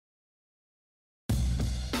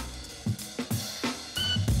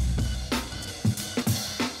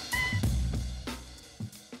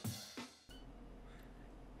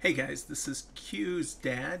Hey guys, this is Q's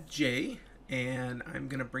dad, Jay, and I'm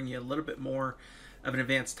going to bring you a little bit more of an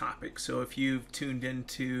advanced topic. So if you've tuned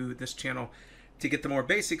into this channel to get the more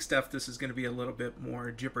basic stuff, this is going to be a little bit more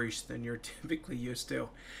gibberish than you're typically used to.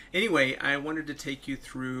 Anyway, I wanted to take you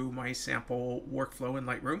through my sample workflow in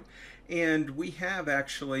Lightroom, and we have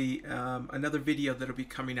actually another video that'll be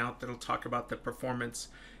coming out that'll talk about the performance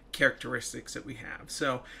characteristics that we have.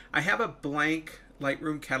 So I have a blank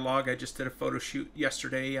Lightroom catalog. I just did a photo shoot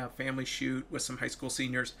yesterday, a family shoot with some high school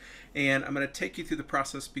seniors, and I'm going to take you through the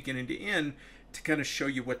process beginning to end to kind of show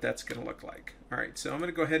you what that's going to look like. All right, so I'm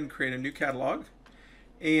going to go ahead and create a new catalog,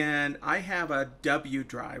 and I have a W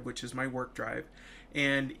drive, which is my work drive,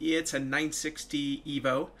 and it's a 960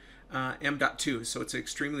 Evo M.2, so it's an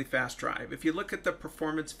extremely fast drive. If you look at the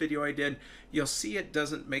performance video I did, you'll see it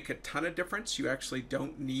doesn't make a ton of difference. You actually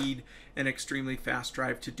don't need an extremely fast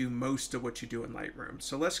drive to do most of what you do in Lightroom.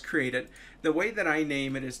 So let's create it. The way that I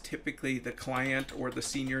name it is typically the client or the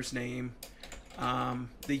senior's name,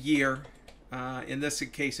 the year. In this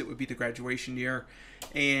case, it would be the graduation year,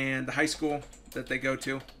 and the high school that they go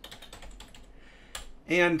to,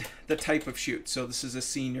 and the type of shoot. So this is a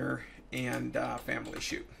senior and family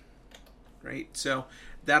shoot. Right, so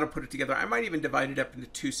that'll put it together. I might even divide it up into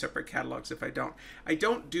two separate catalogs if I don't. I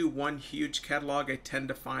don't do one huge catalog. I tend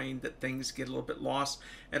to find that things get a little bit lost.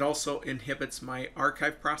 It also inhibits my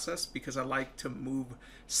archive process because I like to move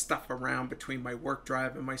stuff around between my work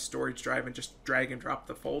drive and my storage drive and just drag and drop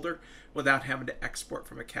the folder without having to export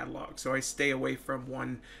from a catalog. So I stay away from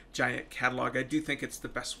one giant catalog. I do think it's the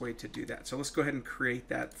best way to do that. So let's go ahead and create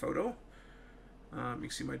that photo. You can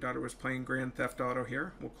see my daughter was playing Grand Theft Auto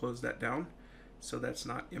here. We'll close that down so that's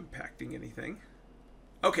not impacting anything.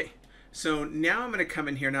 Okay, so now I'm going to come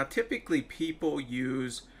in here. Now typically people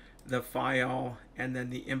use the file and then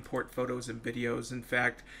the import photos and videos. In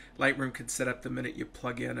fact, Lightroom can set up the minute you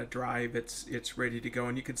plug in a drive, it's ready to go.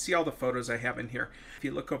 And you can see all the photos I have in here. If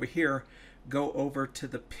you look over here, go over to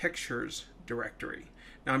the pictures directory.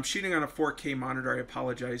 Now I'm shooting on a 4K monitor. I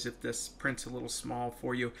apologize if this print's a little small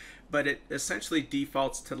for you, but it essentially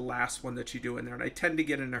defaults to the last one that you do in there. And I tend to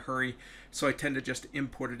get in a hurry, so I tend to just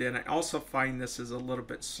import it in. I also find this is a little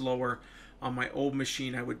bit slower. On my old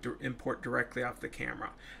machine, I would import directly off the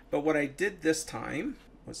camera. But what I did this time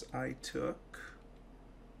was I took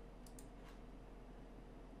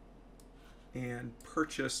and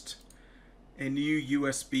purchased a new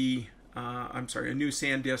USB a new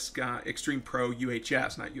SanDisk Extreme Pro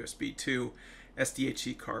UHS, not USB 2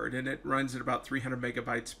 SDHC card, and it runs at about 300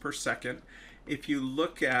 megabytes per second. If you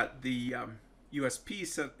look at the USB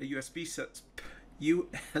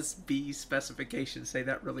specification, say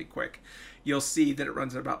that really quick, you'll see that it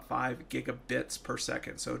runs at about 5 gigabits per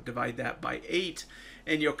second. So divide that by 8,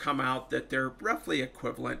 and you'll come out that they're roughly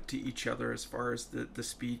equivalent to each other as far as the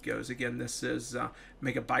speed goes. Again, this is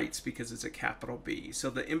megabytes because it's a capital B. So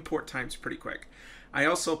the import time's pretty quick. I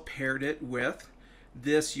also paired it with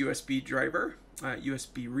this USB driver,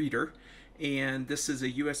 USB reader, and this is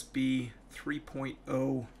a USB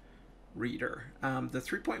 3.0 reader. The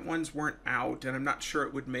 3.1s weren't out, and I'm not sure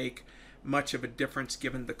it would make much of a difference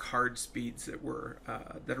given the card speeds that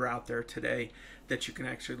are out there today that you can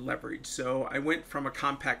actually leverage. So I went from a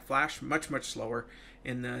compact flash, much slower,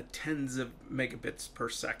 in the tens of megabits per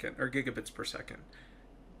second, or gigabits per second,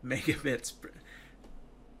 in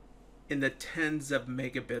the tens of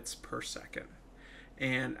megabits per second.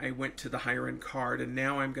 And I went to the higher end card, and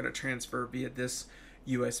now I'm going to transfer via this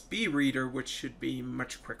USB reader, which should be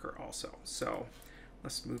much quicker also. So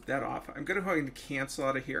let's move that off. I'm going to go ahead and cancel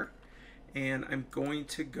out of here, and I'm going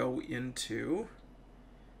to go into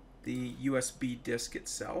the USB disk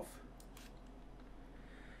itself.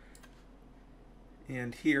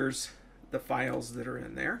 And here's the files that are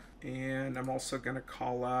in there. And I'm also going to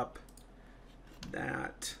call up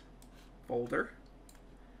that folder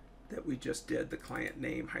that we just did, the client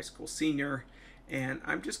name, high school senior. And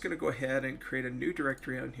I'm just going to go ahead and create a new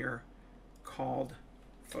directory on here called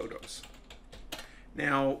photos.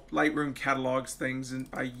 Now, Lightroom catalogs things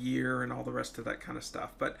by year and all the rest of that kind of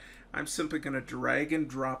stuff, but I'm simply going to drag and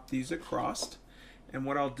drop these across. And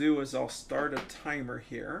what I'll do is I'll start a timer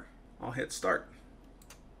here. I'll hit start.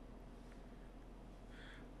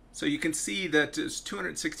 So you can see that there's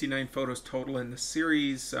 269 photos total in the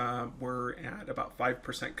series. We're at about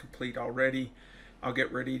 5% complete already. I'll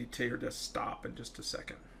get ready to tell her to stop in just a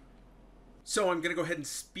second. So I'm going to go ahead and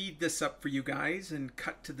speed this up for you guys and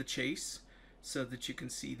cut to the chase so that you can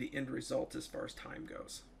see the end result as far as time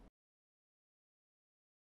goes.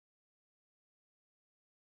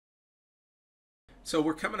 So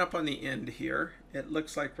we're coming up on the end here. It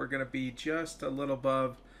looks like we're going to be just a little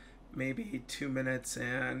above maybe 2 minutes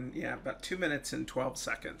and, yeah, about 2 minutes and 12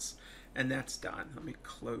 seconds. And that's done. Let me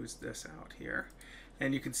close this out here.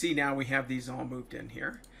 And you can see now we have these all moved in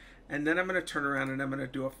here. And then I'm going to turn around and I'm going to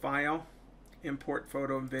do a file, import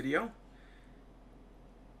photo and video.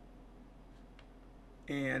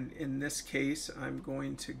 And in this case, I'm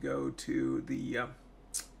going to go to the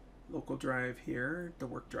local drive here, the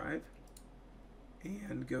work drive,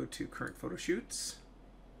 and go to current photo shoots,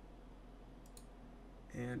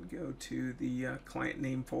 and go to the client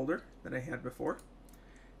name folder that I had before,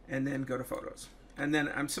 and then go to photos. And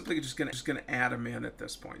then I'm simply just gonna add them in at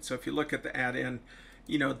this point. So if you look at the add in,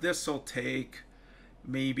 you know, this will take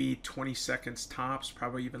maybe 20 seconds tops,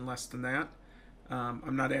 probably even less than that.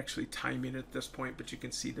 I'm not actually timing it at this point, but you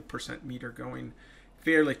can see the percent meter going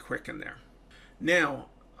fairly quick in there. Now,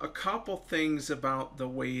 a couple things about the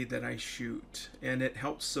way that I shoot, and it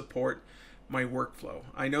helps support my workflow.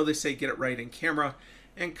 I know they say get it right in camera,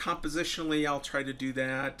 and compositionally I'll try to do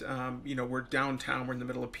that. You know, we're downtown, we're in the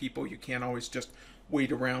middle of people, you can't always just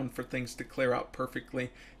wait around for things to clear out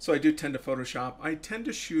perfectly. So I do tend to Photoshop. I tend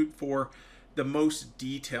to shoot for the most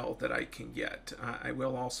detail that I can get. I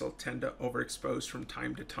will also tend to overexpose from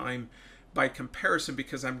time to time by comparison,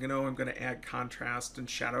 because I'm going to add contrast and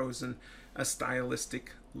shadows and a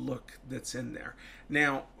stylistic look that's in there.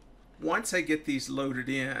 Now, once I get these loaded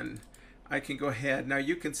in, I can go ahead. Now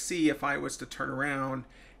you can see if I was to turn around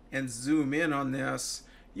and zoom in on this,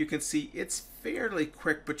 you can see it's fairly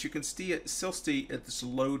quick, but you can still see it's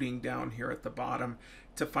loading down here at the bottom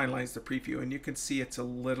to finalize the preview, and you can see it's a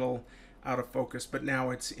little out of focus, but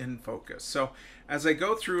now it's in focus. So as I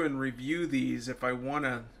go through and review these, if I want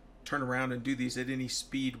to turn around and do these at any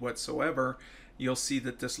speed whatsoever, you'll see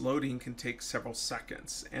that this loading can take several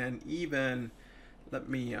seconds. And even, let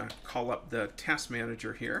me call up the task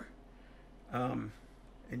manager here, and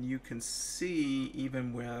you can see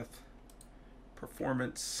even with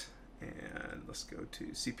performance, and let's go to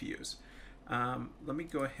CPUs. Let me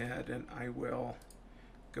go ahead and I will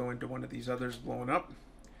go into one of these others blowing up.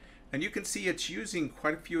 And you can see it's using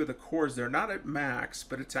quite a few of the cores. They're not at max,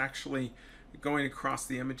 but it's actually going across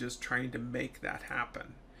the images trying to make that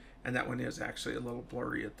happen. And that one is actually a little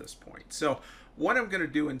blurry at this point. So what I'm going to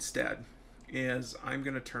do instead is I'm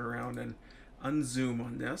going to turn around and unzoom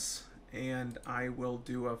on this, and I will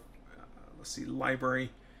do a, let's see,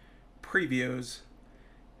 library previews,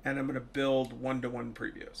 and I'm going to build one-to-one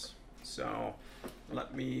previews. So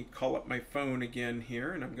let me call up my phone again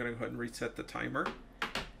here, and I'm going to go ahead and reset the timer.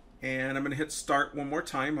 And I'm going to hit start one more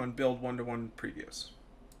time on build one-to-one previews.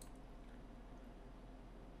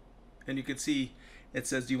 And you can see it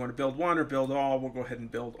says, do you want to build one or build all? We'll go ahead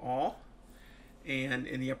and build all. And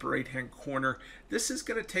in the upper right hand corner, this is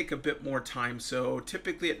going to take a bit more time. So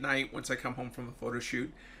typically at night, once I come home from a photo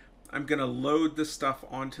shoot, I'm going to load the stuff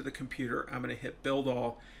onto the computer. I'm going to hit build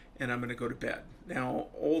all, and I'm going to go to bed. Now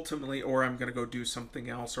ultimately, or I'm going to go do something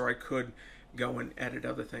else, or I could go and edit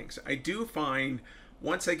other things. I do find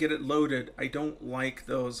once I get it loaded, I don't like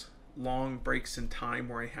those long breaks in time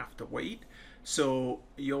where I have to wait. So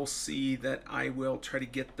you'll see that I will try to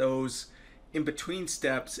get those in between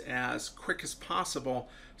steps as quick as possible,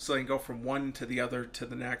 so I can go from one to the other to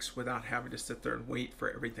the next without having to sit there and wait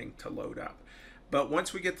for everything to load up. But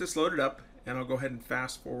once we get this loaded up, and I'll go ahead and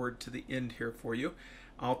fast forward to the end here for you,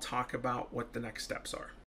 I'll talk about what the next steps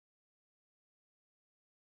are.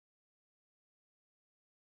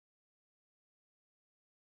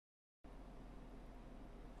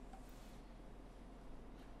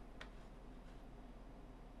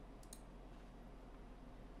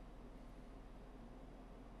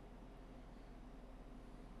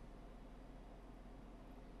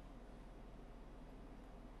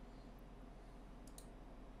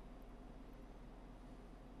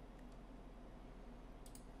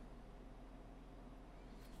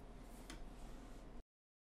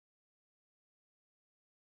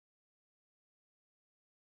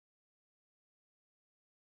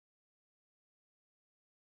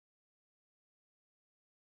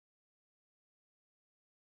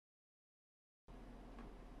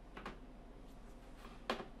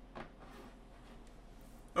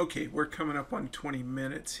 Okay, we're coming up on 20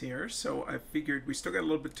 minutes here, so I figured we still got a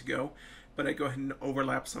little bit to go, but I go ahead and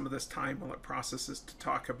overlap some of this time while it processes to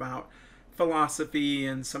talk about philosophy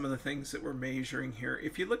and some of the things that we're measuring here.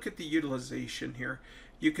 If you look at the utilization here,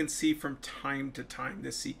 you can see from time to time the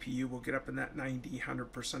CPU will get up in that 90,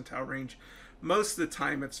 100 percentile range. Most of the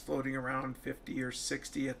time it's floating around 50 or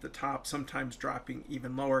 60 at the top, sometimes dropping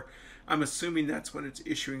even lower. I'm assuming that's when it's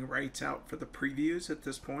issuing writes out for the previews at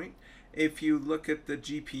this point. If you look at the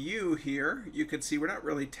GPU here, you can see we're not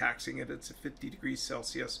really taxing it. It's at 50 degrees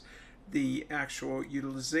Celsius. the actual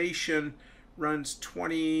utilization runs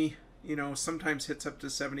 20, sometimes hits up to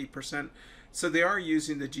 70%. So they are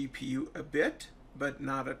using the GPU a bit, but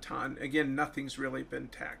not a ton. Again, nothing's really been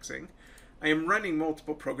taxing. I am running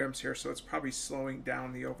multiple programs here, so it's probably slowing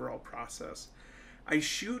down the overall process. I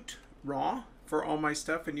shoot RAW for all my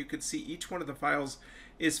stuff, and you can see each one of the files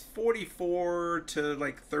is 44 to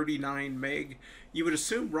like 39 meg. You would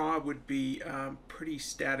assume RAW would be pretty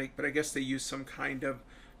static, but I guess they use some kind of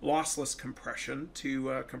lossless compression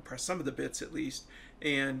to compress some of the bits at least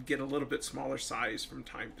and get a little bit smaller size from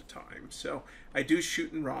time to time. So I do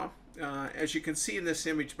shoot in RAW. As you can see in this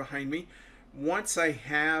image behind me, once I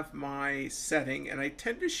have my setting, and I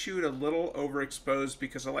tend to shoot a little overexposed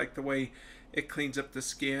because I like the way it cleans up the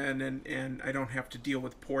skin and I don't have to deal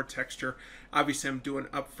with poor texture. Obviously, I'm doing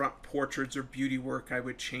upfront portraits or beauty work. I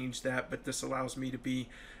would change that, but this allows me to be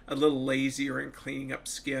a little lazier in cleaning up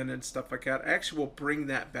skin and stuff like that. I actually will bring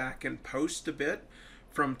that back in post a bit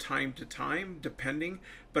from time to time, depending,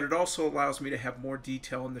 but it also allows me to have more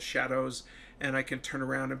detail in the shadows, and I can turn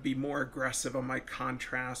around and be more aggressive on my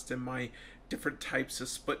contrast and my different types of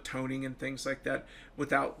split toning and things like that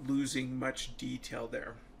without losing much detail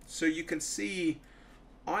there. So you can see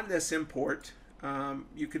on this import,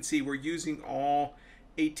 you can see we're using all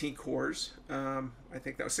 18 cores. I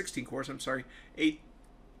think that was 16 cores, I'm sorry.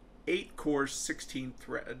 8 cores, 16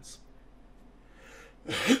 threads.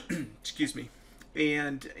 Excuse me.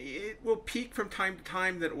 And it will peak from time to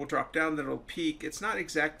time, then it will drop down, then it'll peak. It's not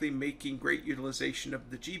exactly making great utilization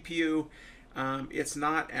of the GPU. It's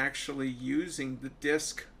not actually using the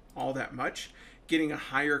disk all that much. Getting a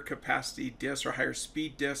higher capacity disk or higher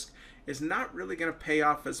speed disk is not really going to pay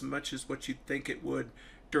off as much as what you'd think it would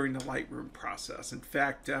during the Lightroom process. In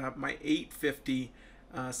fact, my 850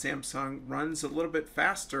 Samsung runs a little bit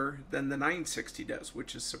faster than the 960 does,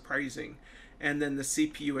 which is surprising. And then the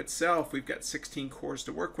CPU itself, we've got 16 cores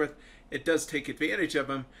to work with. It does take advantage of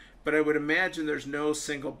them, but I would imagine there's no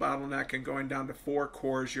single bottleneck, and going down to 4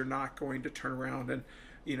 cores, you're not going to turn around and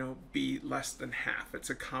be less than half.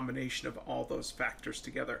 It's a combination of all those factors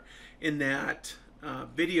together. In that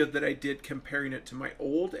video that I did comparing it to my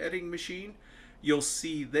old editing machine, you'll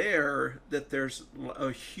see there that there's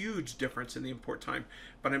a huge difference in the import time,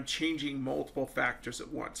 but I'm changing multiple factors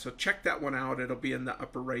at once. So check that one out. It'll be in the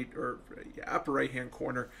upper right or upper right hand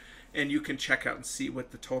corner, and you can check out and see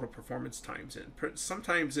what the total performance time's in.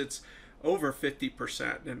 Sometimes it's over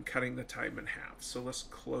 50% and cutting the time in half. So let's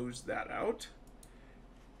close that out.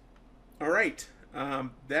 All right,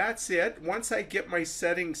 that's it. Once I get my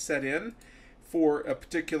settings set in for a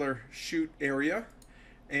particular shoot area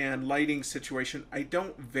and lighting situation, I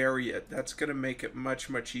don't vary it. That's going to make it much,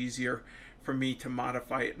 much easier for me to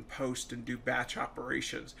modify it in post and do batch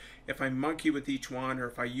operations. If I monkey with each one, or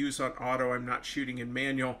if I use on auto, I'm not shooting in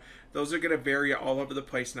manual, those are going to vary all over the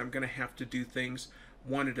place, and I'm going to have to do things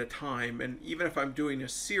one at a time. And even if I'm doing a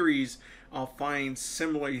series, I'll find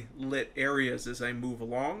similarly lit areas as I move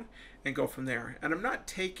along and go from there. And I'm not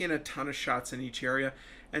taking a ton of shots in each area,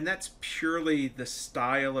 and that's purely the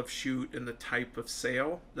style of shoot and the type of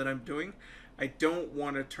sale that I'm doing. I don't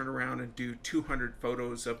want to turn around and do 200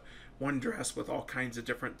 photos of one dress with all kinds of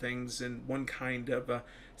different things in one kind of a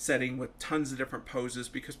setting with tons of different poses,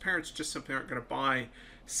 because parents just simply aren't going to buy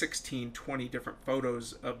 16, 20 different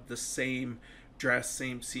photos of the same dress,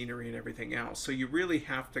 same scenery, and everything else. So you really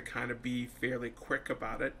have to kind of be fairly quick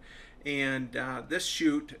about it. And this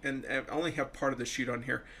shoot, and I only have part of the shoot on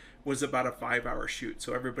here, was about a 5-hour shoot.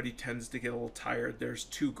 So everybody tends to get a little tired. There's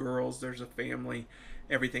 2 girls, there's a family,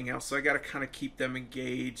 everything else. So I got to kind of keep them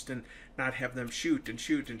engaged and not have them shoot and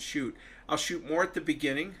shoot and shoot. I'll shoot more at the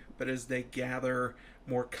beginning, but as they gather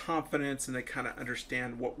more confidence and they kind of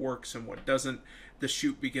understand what works and what doesn't, the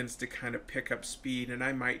shoot begins to kind of pick up speed, and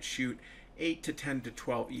I might shoot 8 to 10 to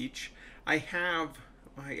 12 each. I have,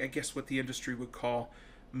 I guess, what the industry would call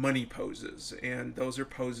money poses, and those are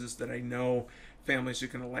poses that I know families are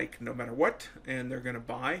going to like no matter what, and they're going to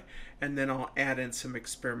buy. And then I'll add in some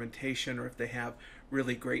experimentation, or if they have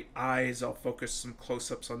really great eyes, I'll focus some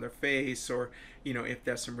close-ups on their face, or if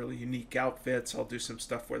there's some really unique outfits, I'll do some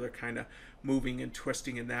stuff where they're kind of moving and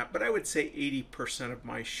twisting in that. But I would say 80% of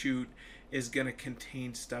my shoot is going to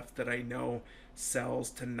contain stuff that I know sells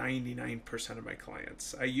to 99% of my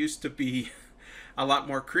clients. I used to be a lot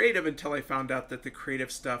more creative until I found out that the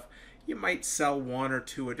creative stuff, you might sell 1 or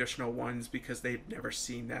 2 additional ones because they've never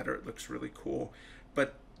seen that or it looks really cool.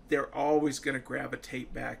 But they're always going to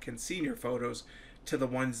gravitate back in senior photos to the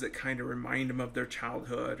ones that kind of remind them of their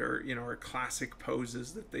childhood, or or classic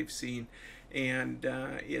poses that they've seen. And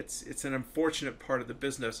it's an unfortunate part of the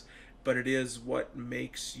business but it is what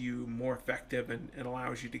makes you more effective and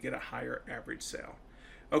allows you to get a higher average sale.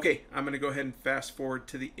 Okay, I'm going to go ahead and fast forward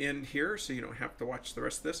to the end here so you don't have to watch the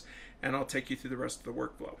rest of this, and I'll take you through the rest of the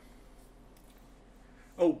workflow.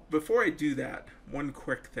 Oh, before I do that, one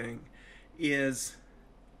quick thing is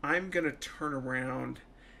I'm going to turn around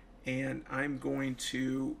and I'm going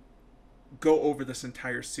to go over this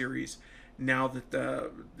entire series now that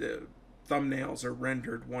the thumbnails are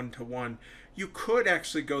rendered one-to-one. You could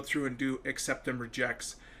actually go through and do accept and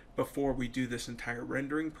rejects before we do this entire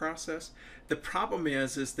rendering process. The problem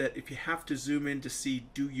is that if you have to zoom in to see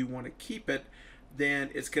do you want to keep it, then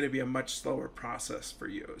it's going to be a much slower process for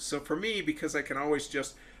you. So for me, because I can always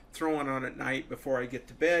just throw it on at night before I get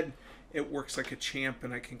to bed, it works like a champ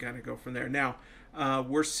and I can kind of go from there. Now,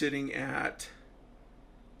 we're sitting at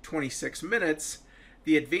 26 minutes.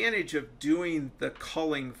 The advantage of doing the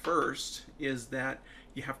culling first is that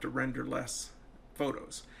you have to render less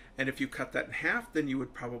photos. And if you cut that in half, then you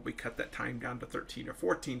would probably cut that time down to 13 or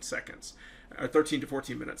 14 seconds, or 13 to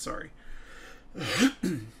 14 minutes, sorry.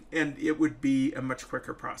 And it would be a much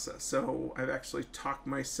quicker process. So I've actually talked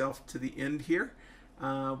myself to the end here.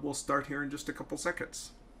 We'll start here in just a couple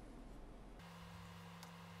seconds.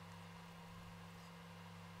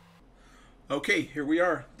 Okay, here we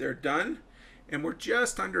are. They're done. And we're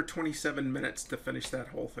just under 27 minutes to finish that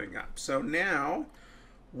whole thing up. So now,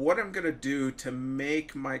 what I'm going to do to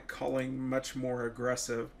make my culling much more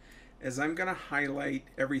aggressive is I'm going to highlight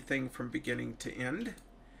everything from beginning to end.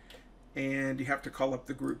 And you have to call up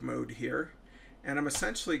the group mode here. And I'm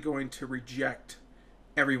essentially going to reject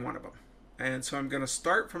every one of them. And so I'm going to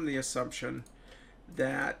start from the assumption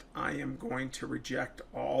that I am going to reject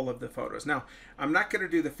all of the photos. Now, I'm not going to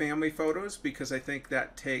do the family photos because I think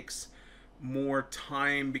that takes more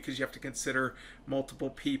time because you have to consider multiple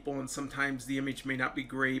people and sometimes the image may not be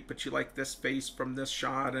great, but you like this face from this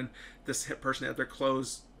shot and this person had their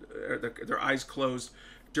closed, or their eyes closed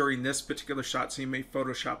during this particular shot, so you may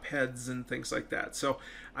Photoshop heads and things like that. So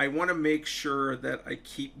I want to make sure that I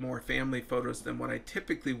keep more family photos than what I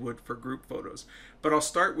typically would for group photos. But I'll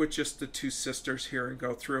start with just the two sisters here and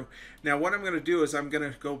go through. Now what I'm going to do is I'm going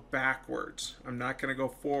to go backwards. I'm not going to go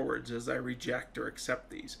forwards as I reject or accept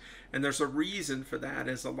these. And there's a reason for that,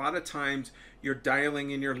 is a lot of times you're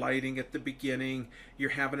dialing in your lighting at the beginning,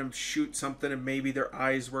 you're having them shoot something and maybe their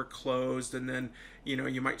eyes were closed, and then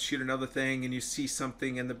you might shoot another thing and you see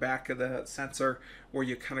something in the back of the sensor where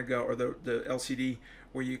you kind of go, or the LCD,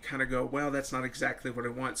 where you kind of go, well, that's not exactly what I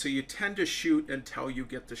want. So you tend to shoot until you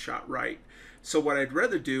get the shot right. So what I'd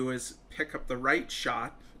rather do is pick up the right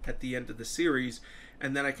shot at the end of the series,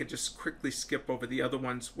 and then I can just quickly skip over the other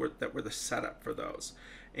ones that were the setup for those.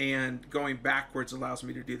 And going backwards allows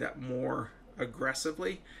me to do that more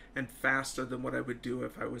aggressively and faster than what I would do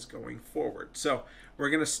if I was going forward. So we're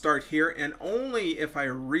going to start here, and only if I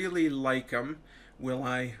really like them will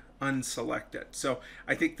I unselect it. So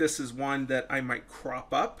I think this is one that I might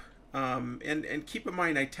crop up, and keep in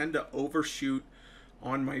mind I tend to overshoot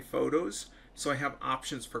on my photos, so I have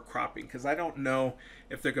options for cropping because I don't know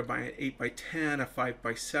if they're going to buy an 8x10, a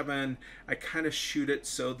 5x7. I kind of shoot it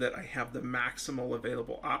so that I have the maximal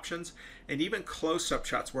available options. And even close-up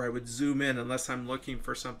shots where I would zoom in, unless I'm looking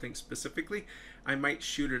for something specifically, I might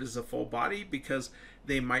shoot it as a full body because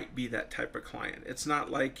they might be that type of client. It's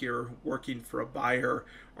not like you're working for a buyer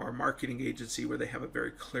or a marketing agency where they have a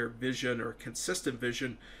very clear vision or consistent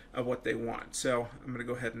vision of what they want. So I'm going to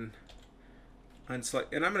go ahead and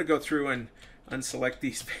unselect, and I'm going to go through and unselect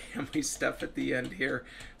these family stuff at the end here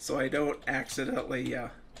so I don't accidentally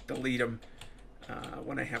delete them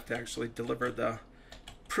when I have to actually deliver the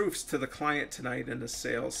proofs to the client tonight in the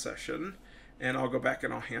sales session. And I'll go back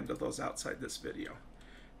and I'll handle those outside this video.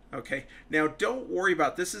 Okay, now don't worry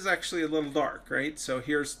about, this is actually a little dark, right? So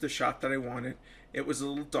here's the shot that I wanted. It was a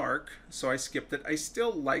little dark, so I skipped it. I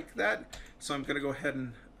still like that, so I'm going to go ahead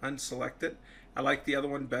and unselect it. I like the other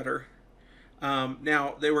one better.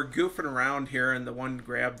 Now, they were goofing around here, and the one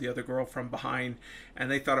grabbed the other girl from behind,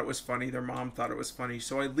 and they thought it was funny. Their mom thought it was funny,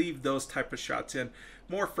 so I leave those type of shots in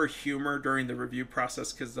more for humor during the review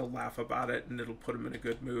process because they'll laugh about it, and it'll put them in a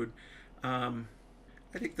good mood.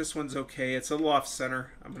 I think this one's okay. It's a little off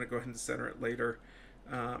center. I'm going to go ahead and center it later.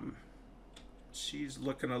 She's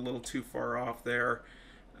looking a little too far off there.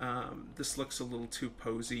 This looks a little too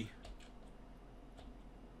posy.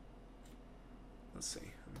 Let's see.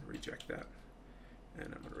 I'm going to reject that.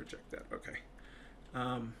 And I'm going to reject that. Okay.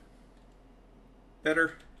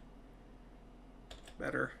 Better.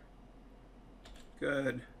 Better.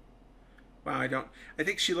 Good. Wow, I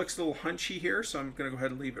think she looks a little hunchy here, so I'm going to go ahead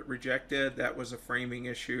and leave it rejected. That was a framing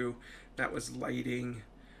issue. That was lighting.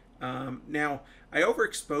 Now, I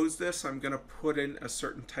overexposed this. I'm going to put in a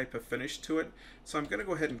certain type of finish to it. So I'm going to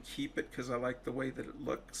go ahead and keep it because I like the way that it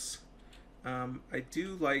looks. I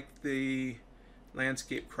do like the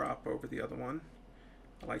landscape crop over the other one.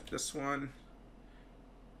 I like this one.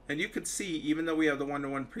 And you can see, even though we have the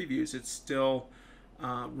one-to-one previews, it's still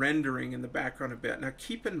rendering in the background a bit. Now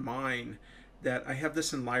keep in mind that I have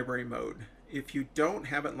this in library mode. If you don't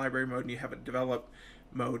have it in library mode and you have it develop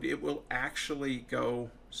mode, it will actually go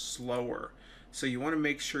slower. So you want to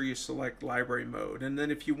make sure you select library mode. And then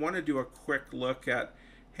if you want to do a quick look at,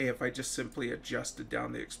 hey, if I just simply adjusted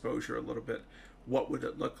down the exposure a little bit, what would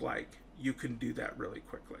it look like? You can do that really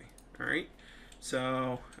quickly. All right.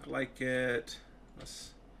 So I like it.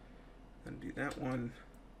 Let's undo that one.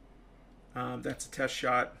 That's a test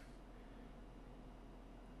shot.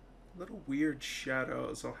 Little weird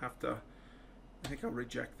shadows. I'll have to, I think I'll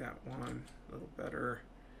reject that one a little better.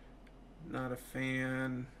 Not a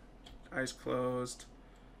fan. Eyes closed.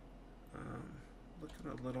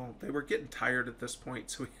 Looking a little, they were getting tired at this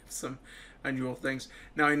point, so we have some unusual things.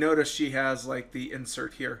 Now I notice she has like the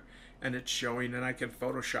insert here and it's showing, and I can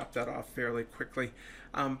Photoshop that off fairly quickly.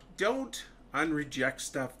 Don't unreject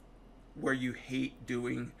stuff where you hate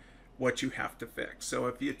doing what you have to fix. So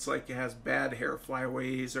if it's like it has bad hair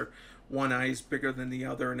flyaways or one eye is bigger than the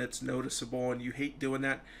other and it's noticeable and you hate doing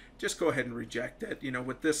that, just go ahead and reject it. You know,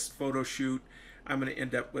 with this photo shoot, I'm going to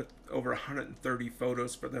end up with over 130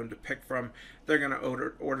 photos for them to pick from. They're going to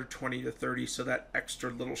order 20 to 30, so that extra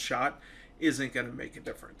little shot isn't going to make a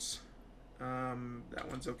difference. That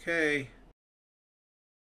one's okay.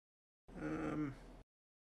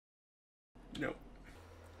 Nope.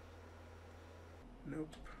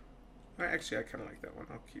 Nope. Actually, I kind of like that one.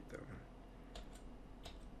 I'll keep that one.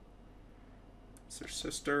 It's their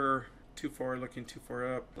sister. Too far, looking too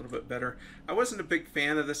far up, a little bit better. I wasn't a big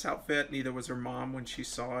fan of this outfit, neither was her mom when she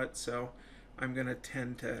saw it, so I'm going to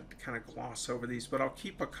tend to kind of gloss over these, but I'll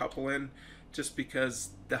keep a couple in just because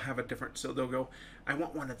they'll have a different, so they'll go, I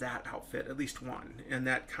want one of that outfit, at least one, and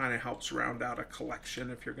that kind of helps round out a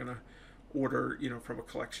collection if you're going to order, you know, from a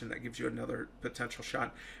collection. That gives you another potential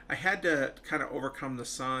shot. I had to kind of overcome the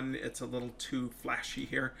sun. It's a little too flashy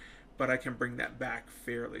here, but I can bring that back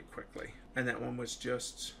fairly quickly. And that one was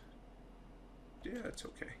just, yeah, it's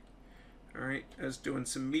okay. All right, I was doing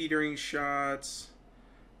some metering shots.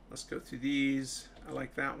 Let's go through these. I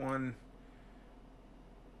like that one.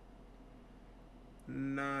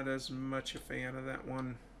 Not as much a fan of that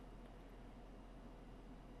one.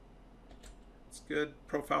 It's good.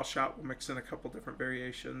 Profile shot, we'll mix in a couple different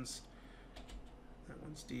variations. That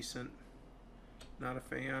one's decent. Not a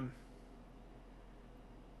fan.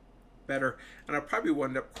 Better. And I'll probably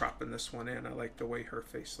wind up cropping this one in. I like the way her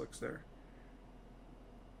face looks there.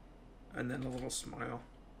 And then a little smile.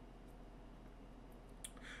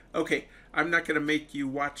 Okay, I'm not going to make you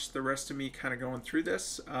watch the rest of me kind of going through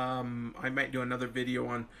this. I might do another video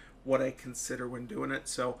on what I consider when doing it.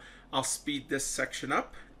 So I'll speed this section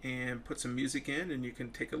up and put some music in, and you can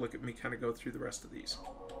take a look at me kind of go through the rest of these.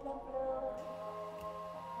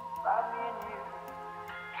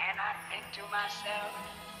 And I think to myself,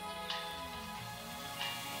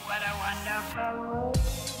 what a wonderful world.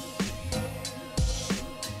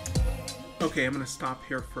 Okay, I'm going to stop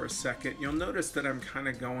here for a second. You'll notice that I'm kind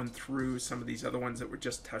of going through some of these other ones that were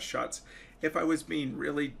just test shots. If I was being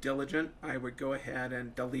really diligent, I would go ahead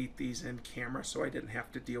and delete these in camera so I didn't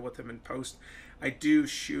have to deal with them in post. I do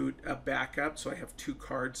shoot a backup, so I have two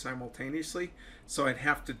cards simultaneously, so I'd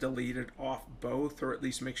have to delete it off both, or at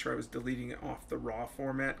least make sure I was deleting it off the RAW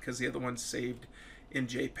format because the other one's saved in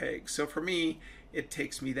JPEG. So for me, it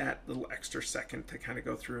takes me that little extra second to kind of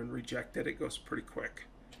go through and reject it. It goes pretty quick.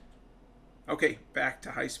 Okay, back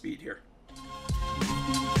to high speed here.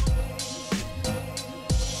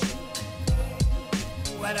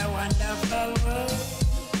 What a wonderful world.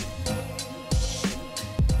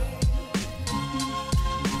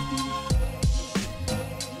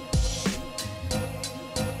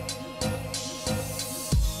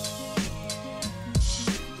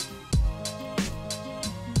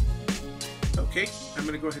 Okay, I'm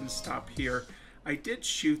going to go ahead and stop here. I did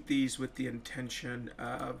shoot these with the intention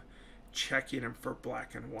of checking them for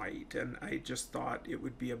black and white, and I just thought it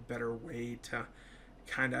would be a better way to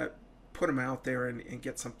kind of put them out there and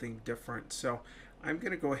get something different. So I'm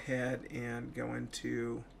going to go ahead and go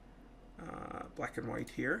into black and white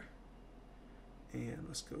here, and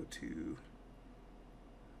let's go to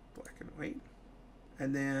black and white,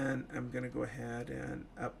 and then I'm going to go ahead and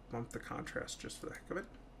up bump the contrast just for the heck of it.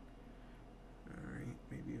 All right,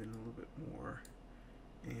 maybe even a little bit more,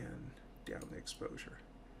 and down the exposure.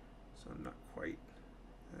 So not quite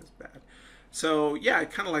as bad. So yeah, I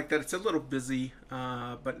kind of like that. It's a little busy,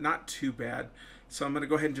 but not too bad. So I'm going to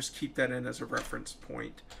go ahead and just keep that in as a reference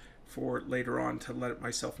point for later on to let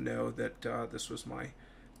myself know that this was my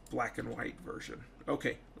black and white version.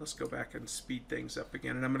 Okay, let's go back and speed things up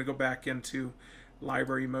again. And I'm going to go back into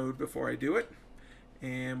library mode before I do it.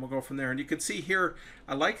 And we'll go from there. And you can see here,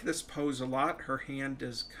 I like this pose a lot. Her hand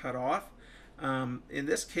is cut off. In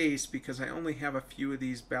this case, because I only have a few of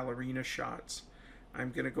these ballerina shots,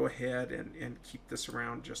 I'm going to go ahead and keep this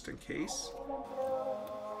around just in case.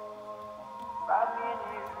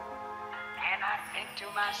 And I think to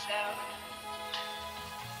myself,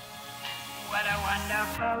 what a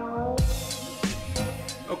wonderful world.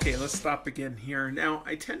 Okay, let's stop again here. Now,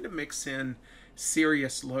 I tend to mix in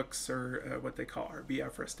serious looks, or what they call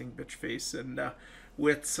RBF, resting bitch face, and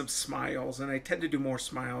with some smiles. And I tend to do more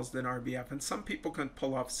smiles than RBF. And some people can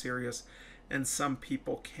pull off serious, and some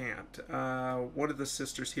people can't. One of the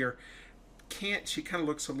sisters here can't. She kind of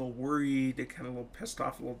looks a little worried, kind of a little pissed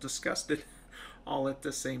off, a little disgusted, all at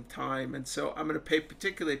the same time. And so I'm going to pay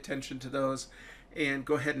particular attention to those and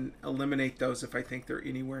go ahead and eliminate those if I think they're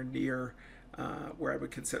anywhere near where I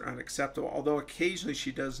would consider unacceptable. Although occasionally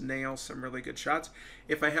she does nail some really good shots.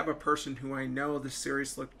 If I have a person who I know the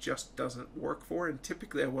serious look just doesn't work for, and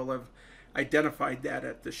typically I will have identified that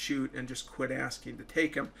at the shoot and just quit asking to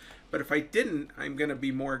take them. But if I didn't, I'm going to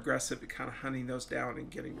be more aggressive at kind of hunting those down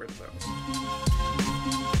and getting rid of those.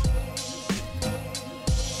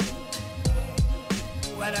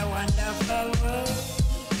 What a wonderful world.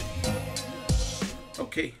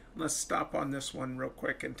 Okay, let's stop on this one real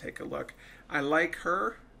quick and take a look. I like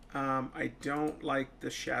her. I don't like the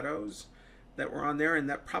shadows that were on there, and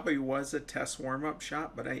that probably was a test warm-up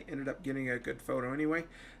shot, but I ended up getting a good photo anyway.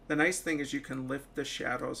 The nice thing is you can lift the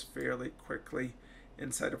shadows fairly quickly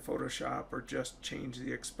inside of Photoshop, or just change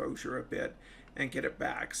the exposure a bit and get it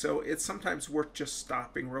back. So it's sometimes worth just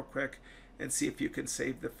stopping real quick and see if you can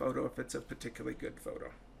save the photo if it's a particularly good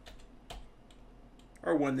photo,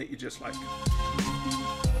 or one that you just like.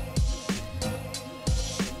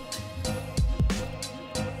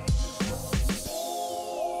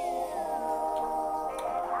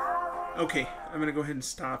 Okay, I'm going to go ahead and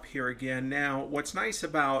stop here again. Now, what's nice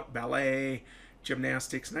about ballet,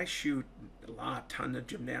 gymnastics, and I shoot a ton of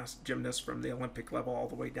gymnasts from the Olympic level all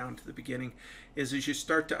the way down to the beginning, is as you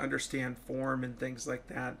start to understand form and things like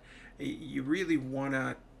that, you really want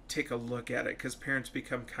to take a look at it, because parents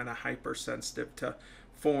become kind of hypersensitive to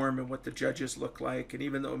form and what the judges look like, and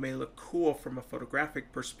even though it may look cool from a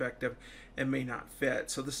photographic perspective, it may not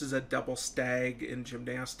fit. So this is a double stag in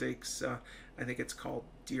gymnastics. I think it's called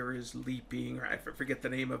Deer is Leaping, or I forget the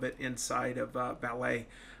name of it, inside of ballet.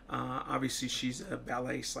 Obviously she's a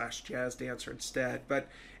ballet / jazz dancer instead, but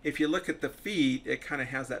if you look at the feet, it kind of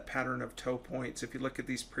has that pattern of toe points. If you look at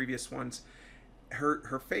these previous ones,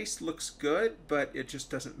 her face looks good, but it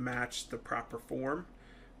just doesn't match the proper form.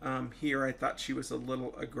 Here I thought she was a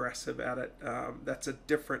little aggressive at it. That's a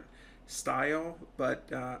different style,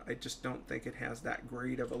 but I just don't think it has that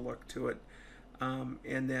great of a look to it.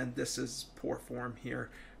 And then this is poor form here.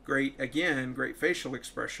 Great, again, great facial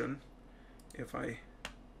expression. If I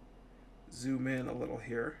zoom in a little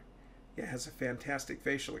here, it has a fantastic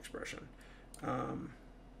facial expression.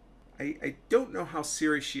 I don't know how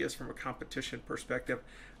serious she is from a competition perspective.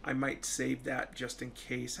 I might save that just in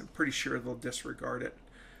case. I'm pretty sure they'll disregard it.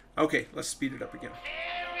 Okay, let's speed it up again.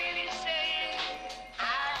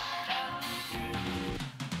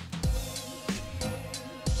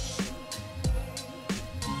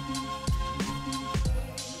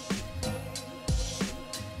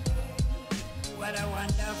 What a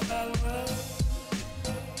wonderful world.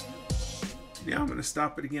 Now I'm going to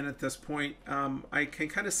stop it again at this point. I can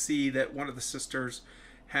kind of see that one of the sisters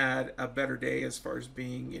had a better day as far as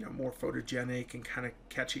being, more photogenic and kind of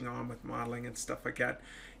catching on with modeling and stuff like that.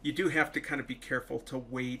 You do have to kind of be careful to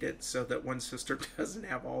weight it so that one sister doesn't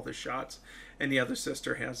have all the shots and the other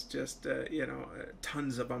sister has just,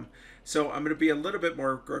 tons of them. So I'm going to be a little bit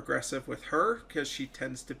more aggressive with her, because she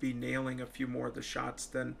tends to be nailing a few more of the shots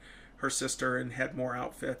than her sister and had more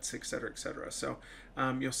outfits, etc., etc. So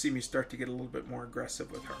you'll see me start to get a little bit more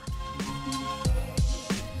aggressive with her.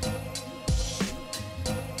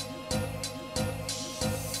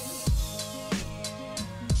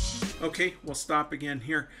 Okay, we'll stop again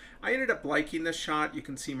here. I ended up liking this shot. You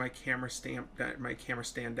can see my camera stand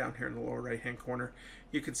down here in the lower right hand corner.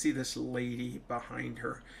 You can see this lady behind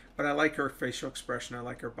her, but I like her facial expression. I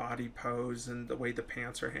like her body pose and the way the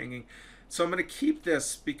pants are hanging. So I'm going to keep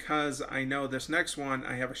this because I know this next one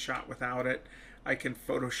I have a shot without it. I can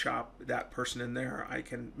Photoshop that person in there. I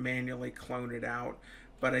can manually clone it out.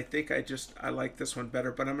 but I think I like this one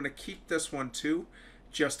better, but I'm going to keep this one too,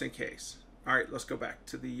 just in case. All right, let's go back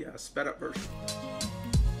to the sped up version.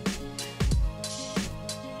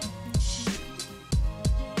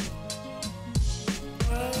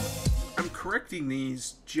 I'm correcting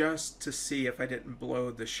these just to see if I didn't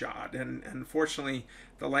blow the shot, and unfortunately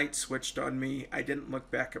the light switched on me. I didn't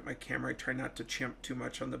look back at my camera. I try not to chimp too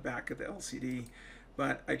much on the back of the LCD,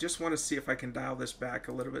 but I just want to see if I can dial this back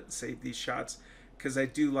a little bit and save these shots, because I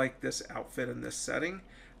do like this outfit in this setting.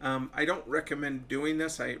 I don't recommend doing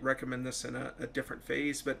this. I recommend this in a different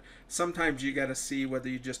phase, but sometimes you got to see whether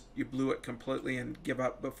you blew it completely and give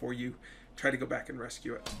up before you try to go back and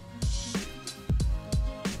rescue it.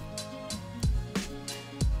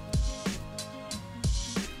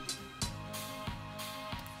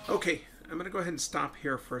 Okay, I'm going to go ahead and stop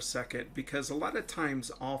here for a second, because a lot of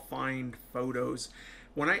times I'll find photos.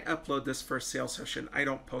 When I upload this for a sales session, I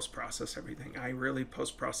don't post-process everything. I really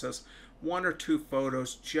post-process 1 or 2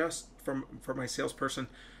 photos just for my salesperson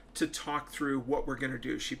to talk through what we're going to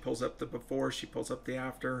do. She pulls up the before, she pulls up the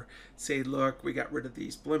after, say, look, we got rid of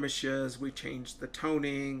these blemishes, we changed the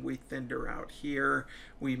toning, we thinned her out here,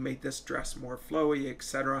 we made this dress more flowy,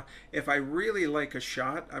 etc. If I really like a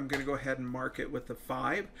shot, I'm going to go ahead and mark it with the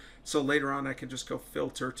 5. So later on I can just go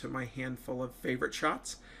filter to my handful of favorite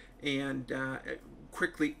shots and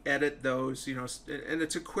quickly edit those, you know, and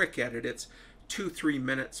it's a quick edit. It's 2-3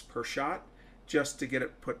 minutes per shot just to get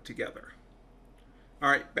it put together. All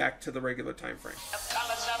right, back to the regular time frame. The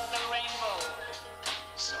colors of the rainbow,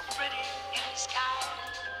 so pretty in the sky,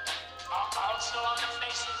 are also on the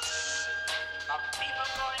faces of people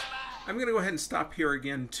going by. I'm going to go ahead and stop here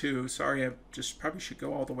again too. Sorry, I just probably should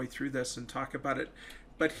go all the way through this and talk about it.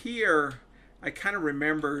 But here, I kind of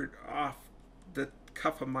remembered off the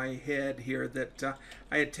cuff of my head here that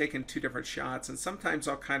I had taken 2 different shots, and sometimes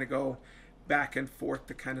I'll kind of go back and forth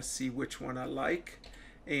to kind of see which one I like,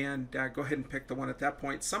 and go ahead and pick the one at that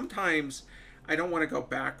point. Sometimes I don't want to go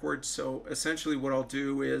backwards, so essentially what I'll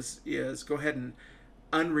do is go ahead and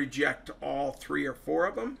unreject all 3 or 4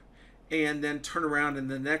 of them, and then turn around in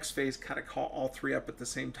the next phase, kind of call all 3 up at the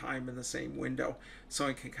same time in the same window, so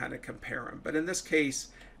I can kind of compare them. But in this case,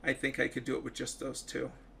 I think I could do it with just those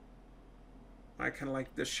 2. I kind of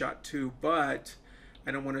like this shot too, but I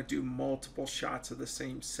don't want to do multiple shots of the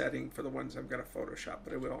same setting for the ones I'm going to Photoshop,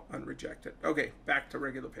 but I will unreject it. Okay, back to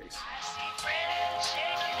regular pace.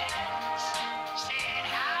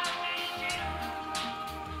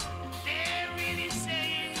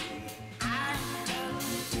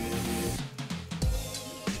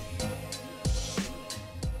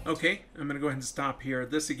 Okay, I'm going to go ahead and stop here.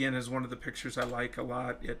 This again is one of the pictures I like a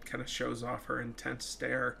lot. It kind of shows off her intense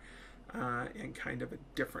stare and kind of a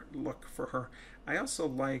different look for her. I also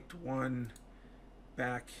liked one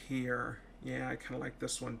back here. Yeah, I kind of like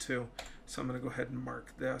this one too. So I'm going to go ahead and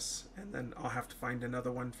mark this, and then I'll have to find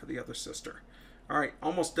another one for the other sister. All right,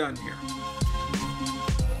 almost done here.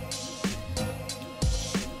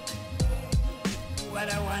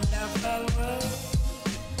 What a wonderful world.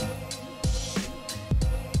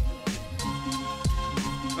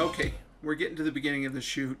 Okay, we're getting to the beginning of the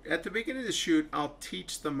shoot. At the beginning of the shoot, I'll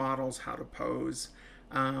teach the models how to pose.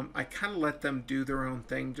 I kind of let them do their own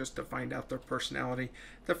thing just to find out their personality.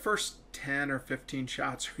 The first 10 or 15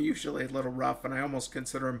 shots are usually a little rough, and I almost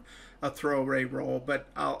consider them a throwaway roll, but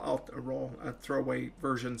I'll roll throwaway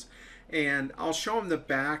versions. And I'll show them the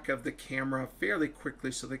back of the camera fairly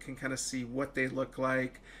quickly so they can kind of see what they look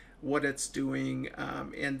like, what it's doing,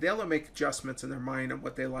 and they'll make adjustments in their mind on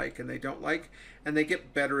what they like and they don't like, and they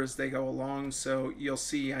get better as they go along. So you'll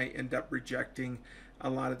see I end up rejecting a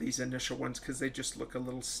lot of these initial ones because they just look a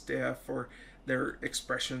little stiff, or their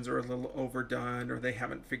expressions are a little overdone, or they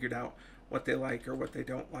haven't figured out what they like or what they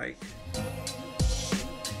don't like.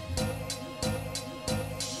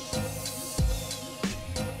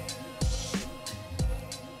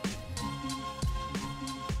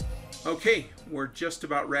 Okay, we're just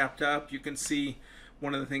about wrapped up. You can see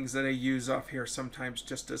one of the things that I use off here sometimes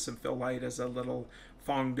just as some fill light as a little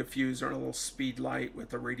Phong diffuser and a little speed light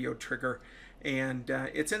with a radio trigger. And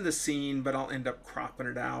it's in the scene, but I'll end up cropping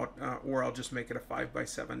it out, or I'll just make it a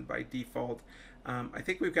 5x7 by default. I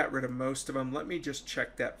think we've got rid of most of them. Let me just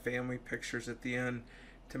check that family pictures at the end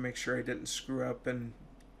to make sure I didn't screw up and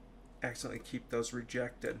accidentally keep those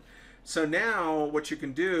rejected. So now what you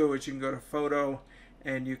can do is you can go to Photo,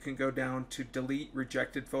 and you can go down to delete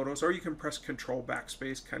rejected photos, or you can press Control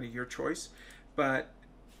Backspace, kind of your choice. But,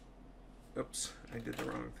 oops, I did the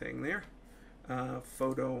wrong thing there.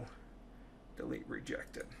 Photo, delete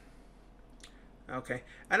rejected. Okay,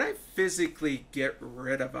 and I physically get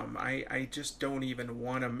rid of them. I just don't even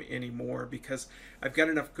want them anymore because I've got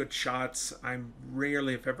enough good shots. I'm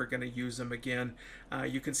rarely, if ever, going to use them again.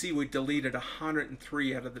 You can see we deleted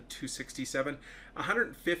 103 out of the 267.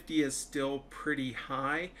 150 is still pretty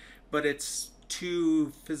high, but it's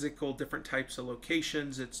two physical different types of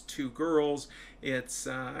locations. It's two girls, it's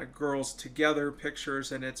girls together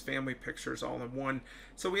pictures, and it's family pictures all in one.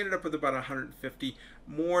 So we ended up with about 150,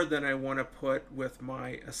 more than I want to put with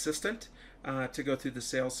my assistant to go through the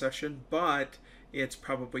sales session, but it's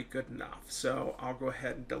probably good enough. So I'll go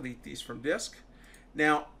ahead and delete these from disk.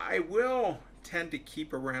 Now I will tend to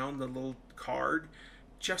keep around the little card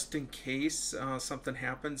just in case something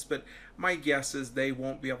happens, but my guess is they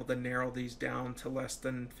won't be able to narrow these down to less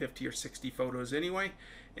than 50 or 60 photos anyway,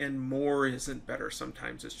 and more isn't better.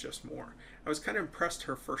 Sometimes it's just more. I was kind of impressed.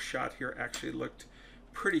 Her first shot here actually looked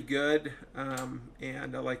pretty good,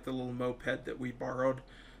 and I like the little moped that we borrowed,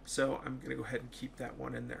 so I'm going to go ahead and keep that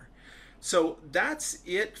one in there. So that's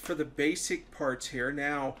it for the basic parts here.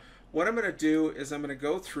 Now what I'm going to do is I'm going to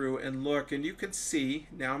go through and look, and you can see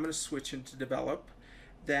now I'm going to switch into develop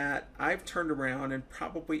that I've turned around and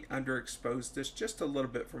probably underexposed this just a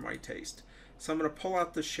little bit for my taste. So I'm going to pull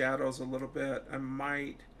out the shadows a little bit. I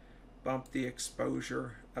might bump the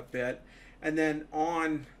exposure a bit. And then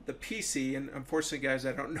on the PC, and unfortunately guys,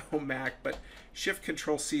 I don't know Mac, but Shift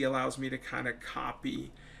Control C allows me to kind of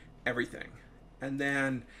copy everything. And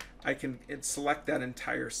then I can select that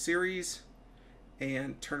entire series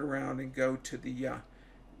and turn around and go to the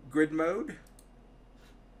grid mode.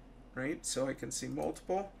 Right, so I can see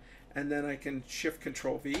multiple, and then I can Shift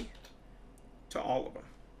Control V to all of them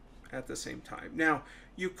at the same time. Now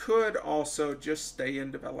you could also just stay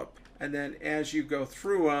in develop, and then as you go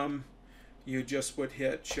through them you just would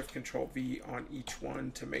hit Shift Control V on each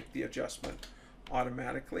one to make the adjustment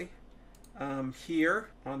automatically. Here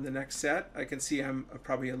on the next set I can see I'm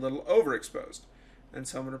probably a little overexposed, and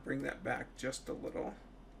so I'm going to bring that back just a little,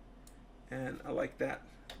 and I like that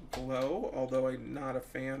glow, although I'm not a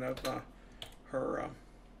fan of her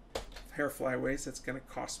hair flyaways. That's going to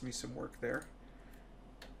cost me some work there.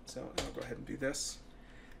 So I'll go ahead and do this.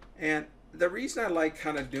 And the reason I like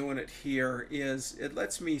kind of doing it here is it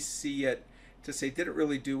lets me see it to say, did it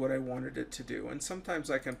really do what I wanted it to do? And sometimes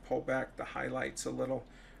I can pull back the highlights a little,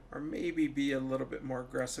 or maybe be a little bit more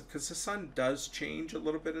aggressive, because the sun does change a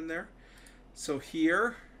little bit in there. So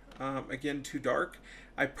here, again, too dark.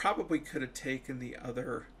 I probably could have taken the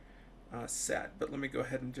other set, but let me go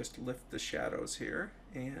ahead and just lift the shadows here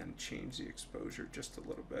and change the exposure just a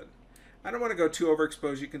little bit. I don't want to go too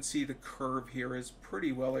overexposed. You can see the curve here is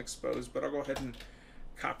pretty well exposed, but I'll go ahead and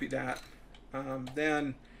copy that.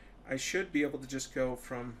 Then I should be able to just go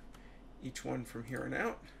from each one from here on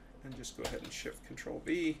out and just go ahead and Shift Control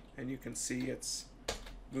V, and you can see it's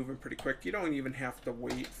moving pretty quick. You don't even have to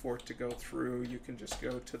wait for it to go through. You can just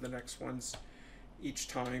go to the next ones each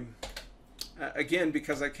time. Again,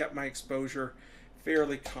 because I kept my exposure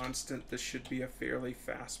fairly constant, this should be a fairly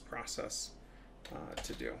fast process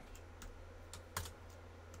to do.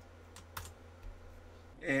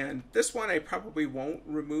 And this one I probably won't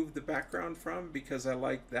remove the background from, because I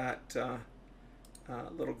like that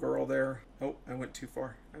little girl there. Oh, I went too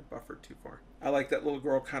far. I buffered too far. I like that little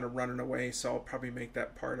girl kind of running away, so I'll probably make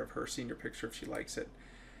that part of her senior picture if she likes it.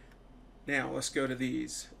 Now let's go to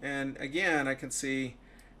these, and again I can see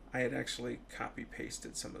I had actually copy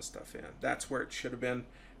pasted some of the stuff in. That's where it should have been.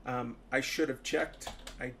 I should have checked.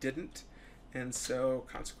 I didn't, and so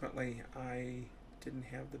consequently I didn't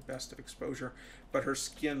have the best of exposure, but her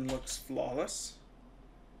skin looks flawless.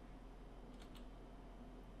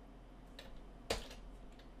 And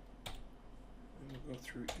we'll go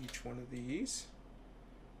through each one of these.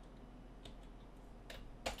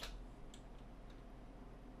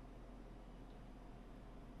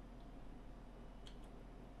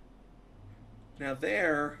 Now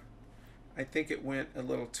there, I think it went a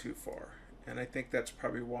little too far, and I think that's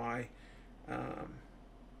probably why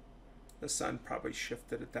the sun probably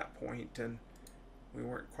shifted at that point and we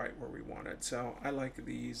weren't quite where we wanted. So I like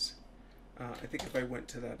these. I think if I went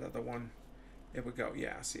to that other one, it would go,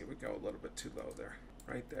 yeah, see, it would go a little bit too low there.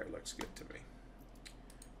 Right there looks good to me.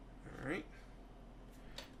 All right.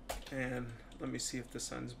 And let me see if the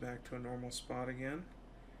sun's back to a normal spot again,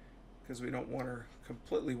 because we don't want her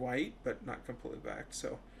completely white, but not completely back.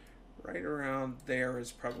 So right around there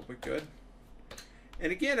is probably good.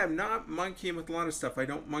 And again, I'm not monkeying with a lot of stuff. I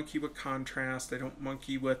don't monkey with contrast. I don't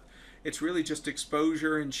monkey with, it's really just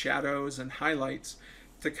exposure and shadows and highlights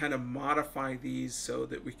to kind of modify these so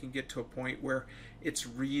that we can get to a point where it's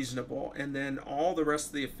reasonable. And then all the rest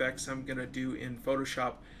of the effects I'm going to do in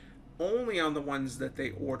Photoshop only on the ones that they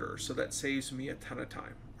order, so that saves me a ton of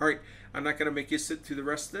time. All right, I'm not going to make you sit through the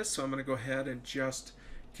rest of this, so I'm going to go ahead and just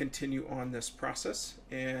continue on this process,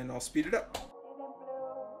 and I'll speed it up.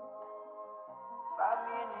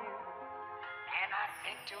 And I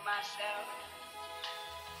think to myself,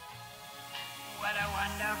 what a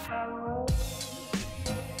wonderful world.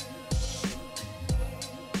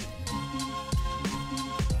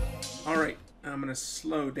 All right, I'm going to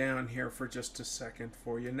slow down here for just a second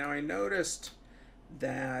for you. Now, I noticed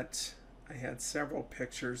that I had several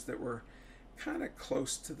pictures that were kind of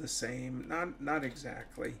close to the same, not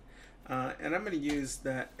exactly. And I'm going to use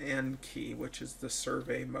that N key, which is the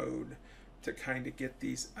survey mode, to kind of get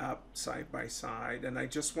these up side by side. And I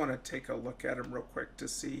just want to take a look at them real quick to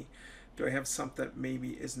see, do I have something that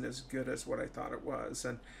maybe isn't as good as what I thought it was?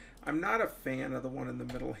 And I'm not a fan of the one in the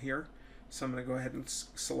middle here, so I'm going to go ahead and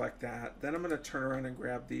select that. Then I'm going to turn around and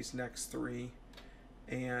grab these next three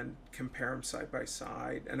and compare them side by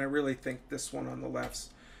side. And I really think this one on the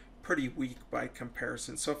left's pretty weak by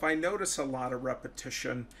comparison. So if I notice a lot of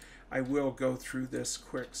repetition, I will go through this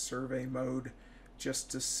quick survey mode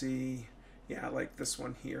just to see, yeah, like this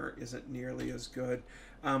one here isn't nearly as good.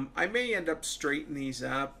 I may end up straightening these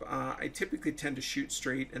up. I typically tend to shoot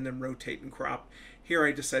straight and then rotate and crop. Here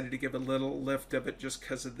I decided to give a little lift of it just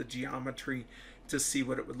because of the geometry to see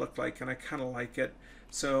what it would look like, and I kind of like it.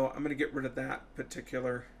 So I'm going to get rid of that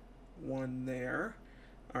particular one there.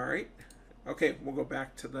 All right. Okay, we'll go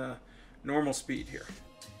back to the normal speed here.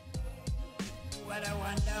 What a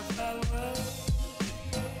wonderful world.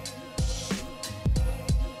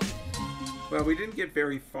 Well, we didn't get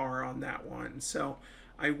very far on that one, so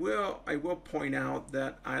I will point out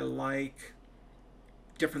that I like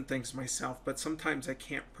different things myself, but sometimes I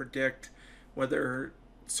can't predict whether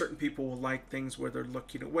certain people will like things where they're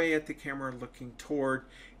looking away at the camera, looking toward.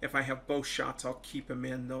 If I have both shots, I'll keep them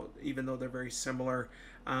in, though, even though they're very similar.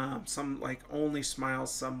 Some like only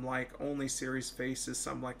smiles, some like only serious faces,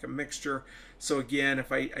 some like a mixture. So again,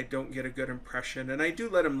 if I don't get a good impression, and I do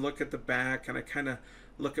let them look at the back, and I kind of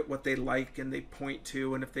look at what they like and they point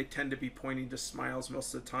to, and if they tend to be pointing to smiles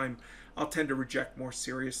most of the time, I'll tend to reject more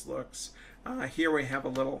serious looks. Here we have a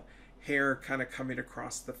little hair kind of coming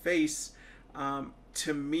across the face.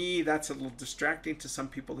 To me, that's a little distracting. To some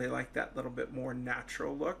people, they like that little bit more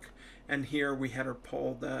natural look. And here we had her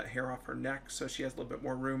pull the hair off her neck, so she has a little bit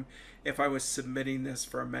more room. If I was submitting this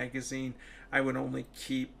for a magazine, I would only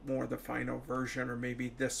keep more the final version, or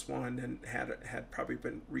maybe this one, and had probably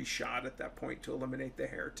been reshot at that point to eliminate the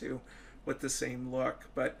hair too, with the same look.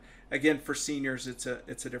 But again, for seniors, it's a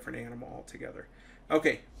different animal altogether.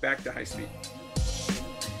 Okay, back to high speed.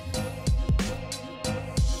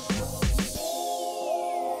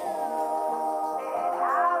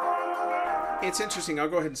 It's interesting. I'll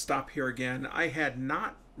go ahead and stop here again. I had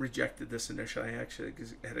not rejected this initially. I actually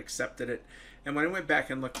had accepted it. And when I went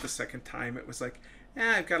back and looked the second time, it was like,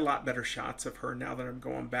 I've got a lot better shots of her now that I'm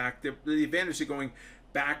going back. The advantage of going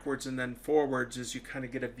backwards and then forwards is you kind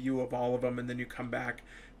of get a view of all of them, and then you come back.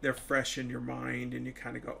 They're fresh in your mind, and you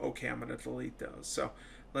kind of go, okay, I'm going to delete those. So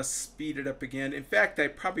let's speed it up again. In fact, I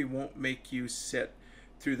probably won't make you sit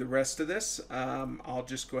through the rest of this. I'll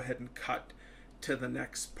just go ahead and cut to the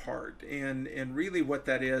next part, and really what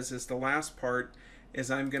that is the last part is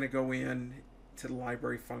I'm going to go in to the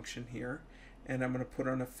library function here, and I'm going to put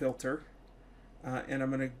on a filter, and I'm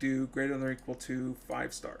going to do greater than or equal to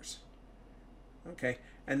 5 stars. Okay,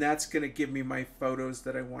 and that's going to give me my photos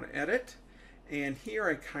that I want to edit. And here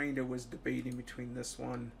I kind of was debating between this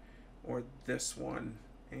one or this one,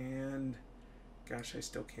 and gosh, I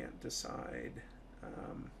still can't decide. I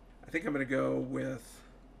think I'm going to go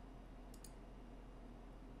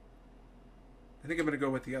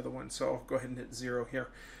with the other one, so I'll go ahead and hit 0 here.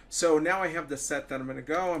 So now I have the set that I'm going to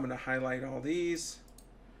go. I'm going to highlight all these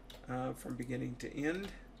from beginning to end,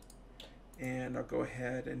 and I'll go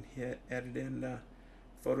ahead and hit edit in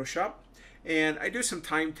Photoshop. And I do some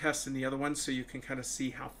time tests in the other one so you can kind of see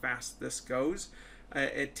how fast this goes.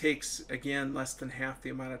 It takes, again, less than half the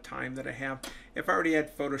amount of time that I have. If I already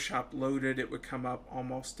had Photoshop loaded, it would come up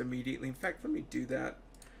almost immediately. In fact, let me do that.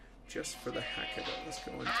 Just for the heck of it, let's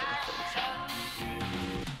go into Photoshop.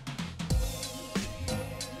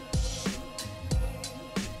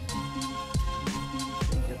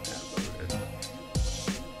 And get that loaded.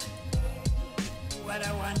 What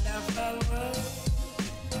a wonderful world.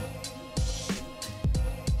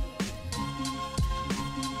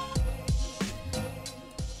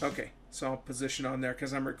 Okay, so I'll position on there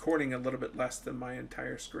because I'm recording a little bit less than my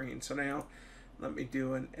entire screen. So now let me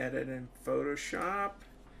do an edit in Photoshop.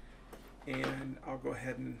 And I'll go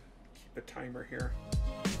ahead and keep a timer here.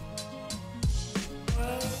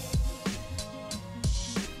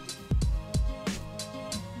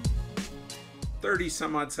 30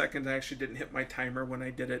 some odd seconds. I actually didn't hit my timer when I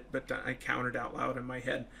did it, but I counted out loud in my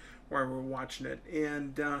head while we were watching it.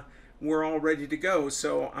 And we're all ready to go.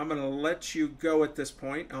 So I'm going to let you go at this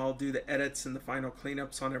point. I'll do the edits and the final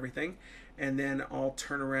cleanups on everything. And then I'll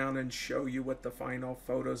turn around and show you what the final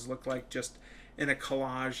photos look like just in a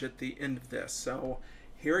collage at the end of this. So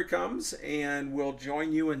here it comes, and we'll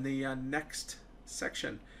join you in the next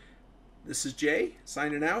section. This is Jay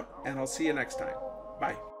signing out, and I'll see you next time.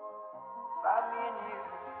 Bye. About me and you,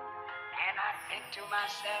 and I think to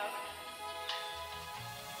myself,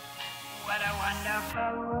 what a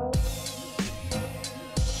wonderful world.